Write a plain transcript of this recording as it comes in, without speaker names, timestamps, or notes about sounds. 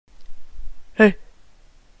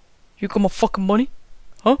You got my fucking money?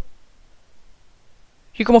 Huh?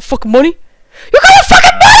 You got my fucking money? You got my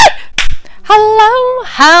fucking money! Hello,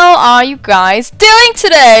 how are you guys doing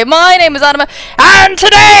today? My name is Anima, and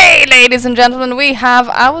today, ladies and gentlemen, we have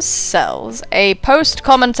ourselves a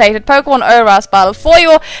post-commentated Pokemon ORAS battle for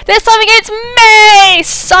you all. This time against me!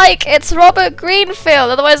 Psych, it's Robert Greenfield,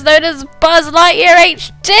 otherwise known as Buzz Lightyear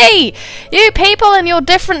HD. You people and your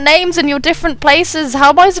different names and your different places, how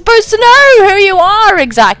am I supposed to know who you are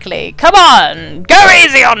exactly? Come on, go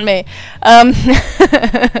easy on me.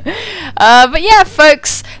 But yeah,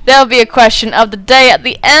 folks, there'll be a question of the day at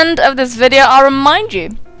the end of this video. I'll remind you,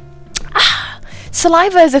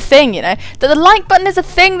 saliva is a thing, you know, that the like button is a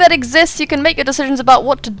thing that exists. You can make your decisions about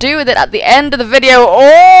what to do with it at the end of the video, or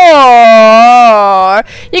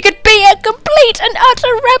you could be a complete and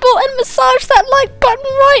utter rebel and massage that like button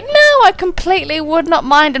right now. I completely would not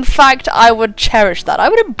mind. In fact, I would cherish that. I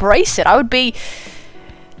would embrace it. I would be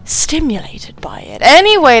stimulated by it.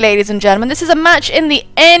 Anyway, ladies and gentlemen, this is a match in the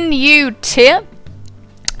NU tier.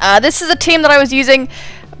 This is a team that I was using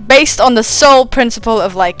based on the sole principle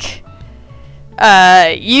of, like,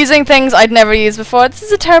 using things I'd never used before. This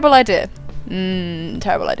is a terrible idea.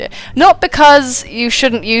 Terrible idea. Not because you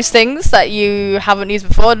shouldn't use things that you haven't used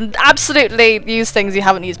before. Absolutely use things you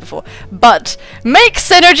haven't used before. But make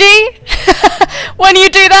synergy when you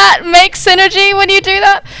do that. Make synergy when you do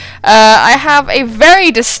that. I have a very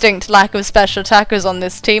distinct lack of special attackers on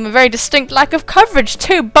this team. A very distinct lack of coverage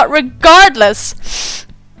too. But regardless,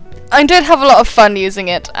 I did have a lot of fun using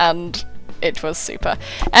it, and it was super.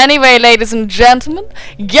 Anyway, ladies and gentlemen,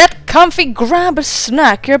 get comfy, grab a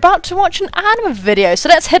snack. You're about to watch an Anima video, so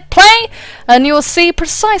let's hit play, and you'll see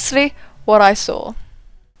precisely what I saw.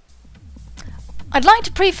 I'd like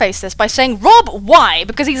to preface this by saying Rob, why?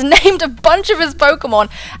 Because he's named a bunch of his Pokemon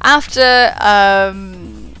after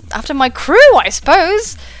my crew, I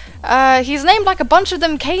suppose. He's named like a bunch of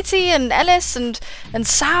them, Katie and Ellis and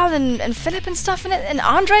Sal and Philip and stuff in it, and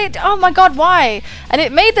Andre. Oh my god, why? And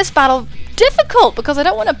it made this battle difficult because I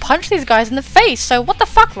don't want to punch these guys in the face, so what the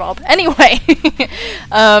fuck, Rob? Anyway,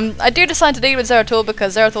 I do decide to lead with Zeratul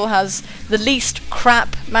because Zeratul has the least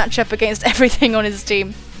crap matchup against everything on his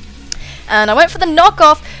team. And I went for the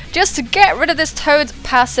knockoff just to get rid of this Toad's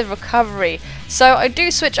passive recovery. So I do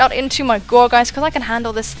switch out into my Gorgeist because I can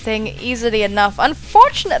handle this thing easily enough.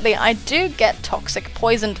 Unfortunately, I do get toxic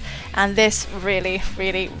poisoned, and this really,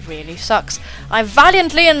 really, really sucks. I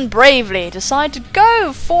valiantly and bravely decide to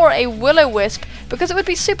go for a Will-O-Wisp because it would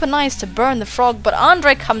be super nice to burn the frog, but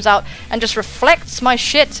Andre comes out and just reflects my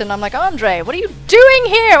shit, and I'm like, Andre, what are you doing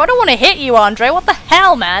here? I don't want to hit you, Andre. What the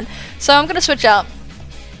hell, man? So I'm going to switch out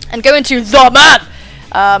and go into the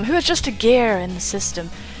man, who is just a gear in the system.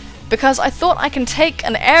 Because I thought I can take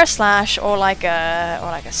an Air Slash or like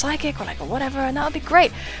a Psychic or like a whatever, and that would be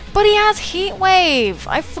great. But he has Heat Wave.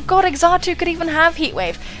 I forgot Exatu could even have Heat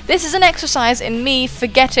Wave. This is an exercise in me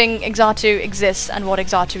forgetting Exatu exists and what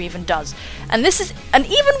Exatu even does. And this is an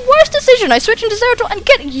even worse decision. I switch into Zeratul and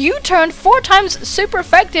get U-turned 4 times super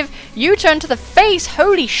effective. U-turn to the face.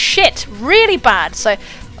 Holy shit. Really bad. So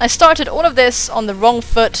I started all of this on the wrong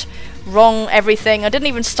foot. Wrong everything. I didn't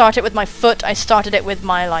even start it with my foot. I started it with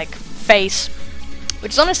my like face,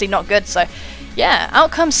 which is honestly not good. So yeah, out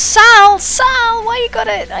comes Sal. Sal, why you got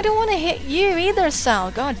it? I don't want to hit you either, Sal.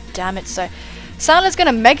 God damn it. So Sal is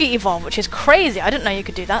gonna Mega Evolve, which is crazy. I didn't know you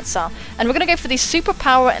could do that, Sal. And we're gonna go for the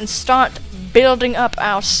superpower and start building up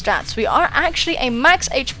our stats. We are actually a max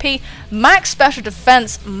HP, max special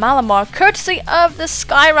defense Malamar, courtesy of the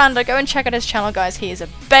Skyrander. Go and check out his channel, guys. He is a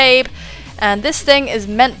babe. And this thing is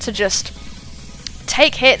meant to just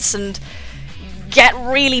take hits and get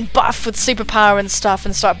really buff with superpower and stuff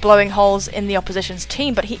and start blowing holes in the opposition's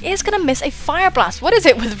team. But he is going to miss a Fire Blast. What is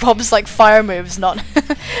it with Rob's like fire moves not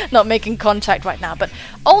making contact right now? But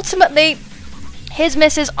ultimately, his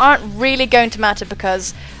misses aren't really going to matter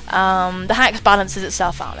because the Hax balances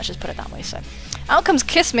itself out. Let's just put it that way. So out comes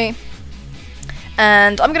Kiss Me.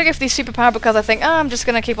 And I'm going to go for the superpower because I think, I'm just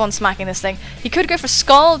going to keep on smacking this thing. He could go for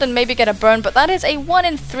Scald and maybe get a burn, but that is a 1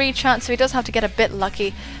 in 3 chance, so he does have to get a bit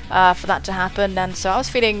lucky for that to happen. And so I was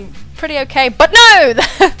feeling pretty okay. But no!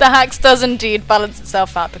 The Hax does indeed balance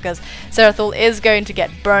itself out because Zeratul is going to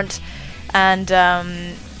get burnt. And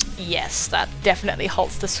yes, that definitely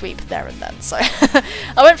halts the sweep there and then. So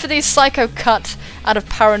I went for the Psycho Cut out of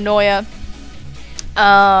Paranoia.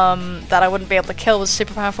 That I wouldn't be able to kill with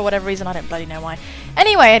superpower for whatever reason. I don't bloody know why.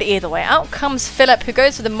 Anyway, either way, out comes Philip, who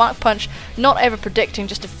goes for the Mark Punch, not over-predicting,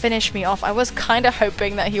 just to finish me off. I was kind of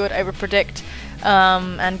hoping that he would over-predict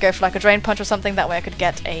and go for like a Drain Punch or something. That way I could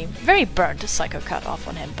get a very burnt Psycho Cut off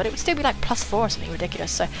on him, but it would still be like +4 or something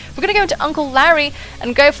ridiculous. So we're going to go into Uncle Larry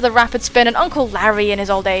and go for the Rapid Spin, and Uncle Larry in his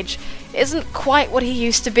old age isn't quite what he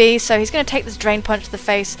used to be, so he's going to take this Drain Punch to the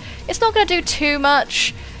face. It's not going to do too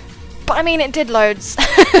much, but I mean, it did loads.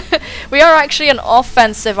 We are actually an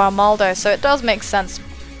offensive Armaldo, so it does make sense.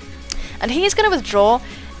 And he's going to withdraw,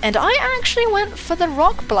 and I actually went for the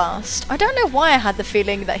Rock Blast. I don't know why I had the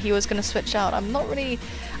feeling that he was going to switch out. I'm not really...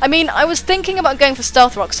 I mean, I was thinking about going for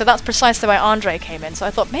Stealth Rock, so that's precisely why Andre came in. So I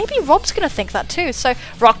thought, maybe Rob's going to think that too. So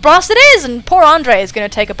Rock Blast it is, and poor Andre is going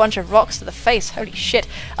to take a bunch of rocks to the face. Holy shit.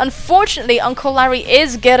 Unfortunately, Uncle Larry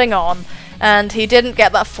is getting on, and he didn't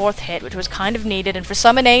get that 4th hit, which was kind of needed, and for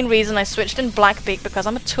some inane reason I switched in Blackbeak because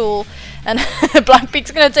I'm a tool, and Blackbeak's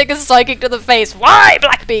going to take a Psychic to the face. Why,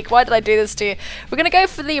 Blackbeak? Why did I do this to you? We're going to go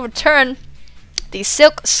for the return, the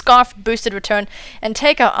Silk Scarf boosted return, and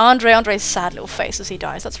take out Andre's sad little face as he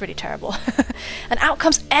dies. That's really terrible. And out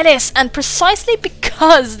comes Ellis, and precisely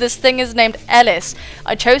because this thing is named Ellis,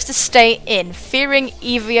 I chose to stay in, fearing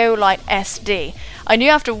Eviolite SD. I knew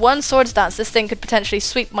after one Swords Dance this thing could potentially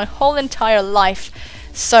sweep my whole entire life.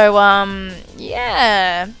 So,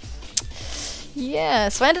 yeah. Yeah,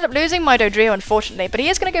 so I ended up losing my Dodrio, unfortunately, but he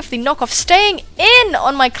is going to go for the knockoff, staying in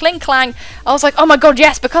on my Kling Klang. I was like, oh my god,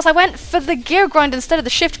 yes, because I went for the Gear Grind instead of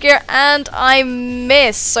the Shift Gear, and I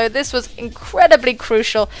missed. So this was incredibly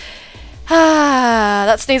crucial.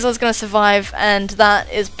 That Sneasel is going to survive, and that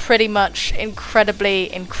is pretty much incredibly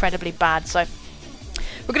bad. So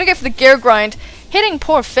we're going to go for the Gear Grind, hitting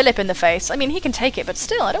poor Philip in the face. I mean, he can take it, but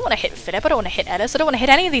still, I don't want to hit Philip, I don't want to hit Ellis, I don't want to hit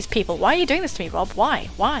any of these people. Why are you doing this to me, Rob? Why,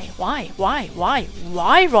 Rob?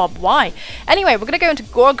 Why? Anyway, we're going to go into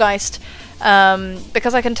Goregeist,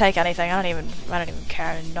 because I can take anything. I don't even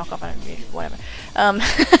care. Knock off, I don't really, whatever.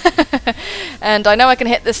 And I know I can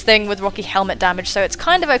hit this thing with Rocky Helmet damage, so it's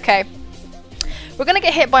kind of okay. We're going to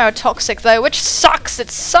get hit by our Toxic, though, which sucks.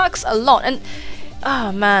 It sucks a lot. And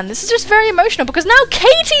oh man, this is just very emotional because now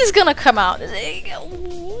Katie's gonna come out.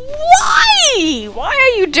 Why? Why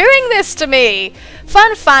are you doing this to me?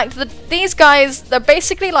 Fun fact that these guys, they're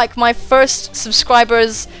basically like my first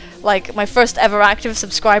subscribers, like my first ever active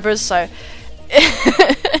subscribers, so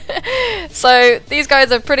so these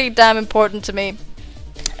guys are pretty damn important to me.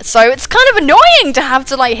 So it's kind of annoying to have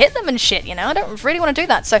to like hit them and shit, you know? I don't really want to do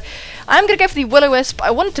that. So I'm going to go for the Will-O-Wisp. I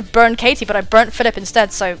wanted to burn Katie, but I burnt Philip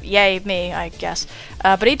instead, so yay me, I guess.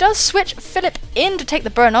 But he does switch Philip in to take the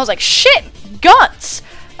burn. I was like, shit, guts!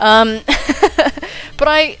 But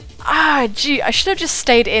gee, I should have just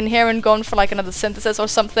stayed in here and gone for like another Synthesis or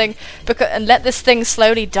something and let this thing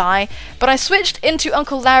slowly die. But I switched into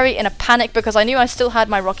Uncle Larry in a panic because I knew I still had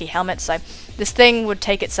my Rocky Helmet, so this thing would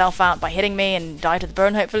take itself out by hitting me and die to the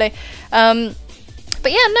burn, hopefully. But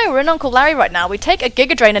yeah, no, we're in Uncle Larry right now. We take a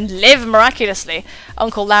Giga Drain and live miraculously.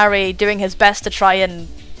 Uncle Larry doing his best to try and,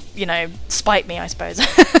 you know, spite me, I suppose.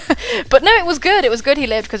 But no, it was good. It was good he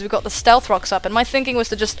lived because we got the Stealth Rocks up, and my thinking was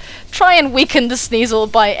to just try and weaken the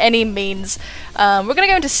Sneasel by any means. We're going to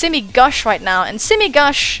go into Simi Gush right now, and Simi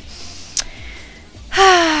Gush...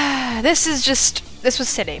 this was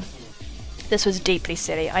silly. This was deeply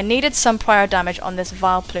silly. I needed some prior damage on this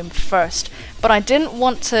Vileplume first, but I didn't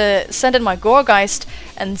want to send in my Goregeist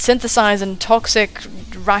and synthesize and Toxic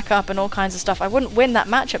rack up and all kinds of stuff. I wouldn't win that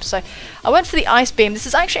matchup, so I went for the Ice Beam. This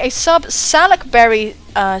is actually a sub Salak Berry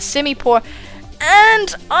Simipour,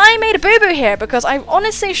 and I made a boo-boo here because I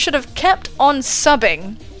honestly should have kept on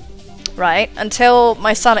subbing, right, until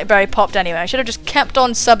my Salak Berry popped anyway. I should have just kept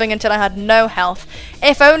on subbing until I had no health,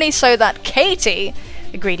 if only so that Katie,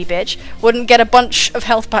 the greedy bitch, wouldn't get a bunch of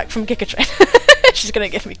health back from Giga Drain. She's gonna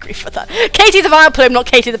give me grief for that. Katie the Vileplume, not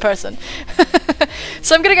Katie the person.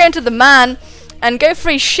 So I'm gonna go into the man and go for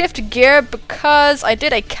a Shift Gear because I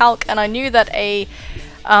did a calc and I knew that a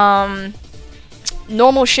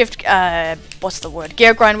normal shift, what's the word,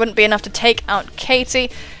 Gear Grind wouldn't be enough to take out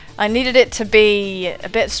Katie. I needed it to be a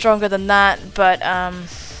bit stronger than that, but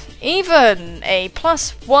even a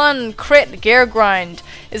 +1 crit Gear Grind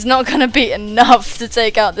is not going to be enough to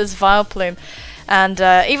take out this Vileplume. And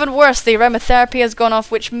even worse, the aromatherapy has gone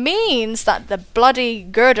off, which means that the bloody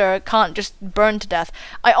girder can't just burn to death.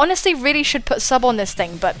 I honestly really should put sub on this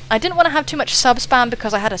thing, but I didn't want to have too much sub spam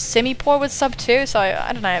because I had a Simipour with sub too, so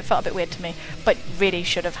I don't know, it felt a bit weird to me. But really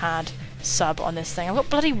should have had sub on this thing. I've got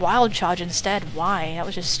bloody Wild Charge instead. Why? That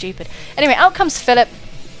was just stupid. Anyway, out comes Philip.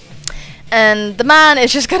 And the man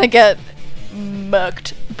is just gonna get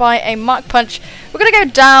murked by a Mach Punch. We're gonna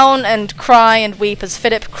go down and cry and weep as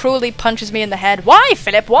Philip cruelly punches me in the head. Why,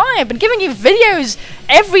 Philip? Why? I've been giving you videos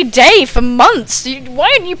every day for months.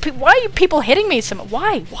 Why are you people hitting me so much?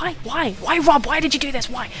 Why, Rob? Why did you do this?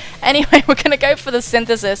 Why? Anyway, we're gonna go for the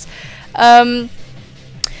synthesis.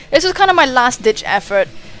 This was kind of my last-ditch effort,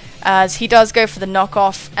 as he does go for the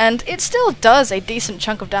knockoff, and it still does a decent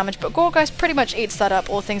chunk of damage, but Gorgeist pretty much eats that up,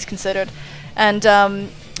 all things considered. And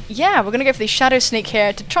yeah, we're gonna go for the Shadow Sneak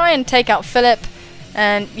here to try and take out Philip,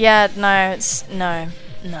 and yeah, no, it's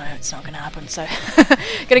not gonna happen, so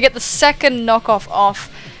gonna get the second knockoff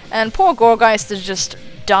off, and poor Gorgeist is just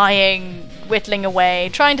dying, whittling away,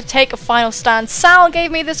 trying to take a final stand. Sal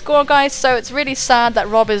gave me this Gorgeist, so it's really sad that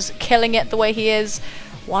Rob is killing it the way he is.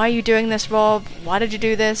 Why are you doing this, Rob? Why did you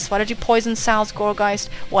do this? Why did you poison Sal's Gorgeist?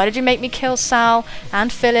 Why did you make me kill Sal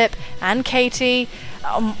and Philip and Katie?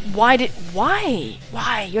 Why?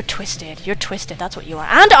 You're twisted. You're twisted. That's what you are.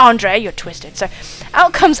 And Andre, you're twisted. So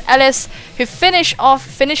out comes Ellis, who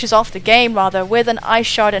finishes off the game rather with an Ice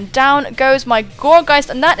Shard, and down goes my Gorgeist,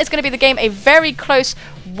 and that is going to be the game. A very close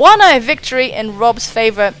 1-0 victory in Rob's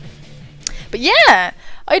favor. But yeah,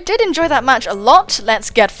 I did enjoy that match a lot. Let's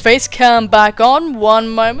get Facecam back on. One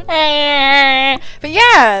moment. But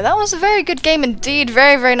yeah, that was a very good game indeed.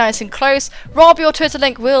 Very, very nice and close. Rob, your Twitter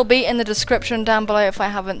link will be in the description down below if I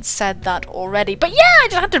haven't said that already. But yeah, I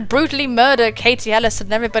just had to brutally murder Katie Ellis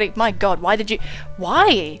and everybody. My god, why did you...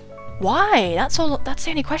 Why? Why? That's all. That's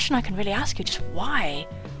the only question I can really ask you. Just why?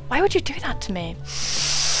 Why would you do that to me?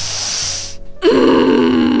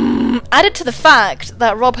 Added to the fact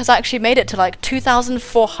that Rob has actually made it to like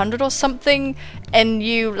 2,400 or something in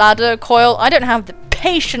new ladder coil, I don't have the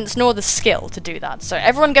patience nor the skill to do that. So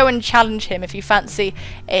everyone go and challenge him if you fancy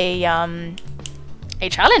a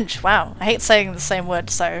challenge. Wow, I hate saying the same word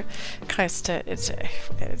so close to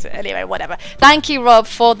it. Anyway, whatever. Thank you, Rob,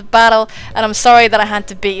 for the battle, and I'm sorry that I had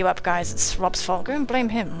to beat you up, guys. It's Rob's fault. Go and blame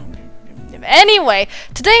him. Anyway,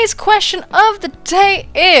 today's question of the day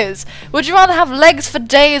is, would you rather have legs for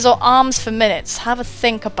days or arms for minutes? Have a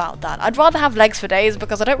think about that. I'd rather have legs for days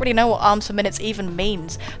because I don't really know what arms for minutes even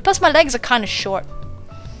means. Plus my legs are kind of short,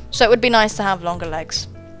 so it would be nice to have longer legs.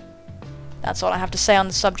 That's all I have to say on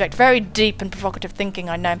the subject. Very deep and provocative thinking,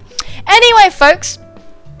 I know. Anyway, folks,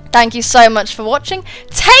 thank you so much for watching.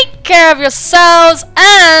 Take care of yourselves,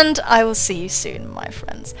 and I will see you soon, my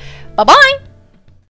friends. Bye-bye!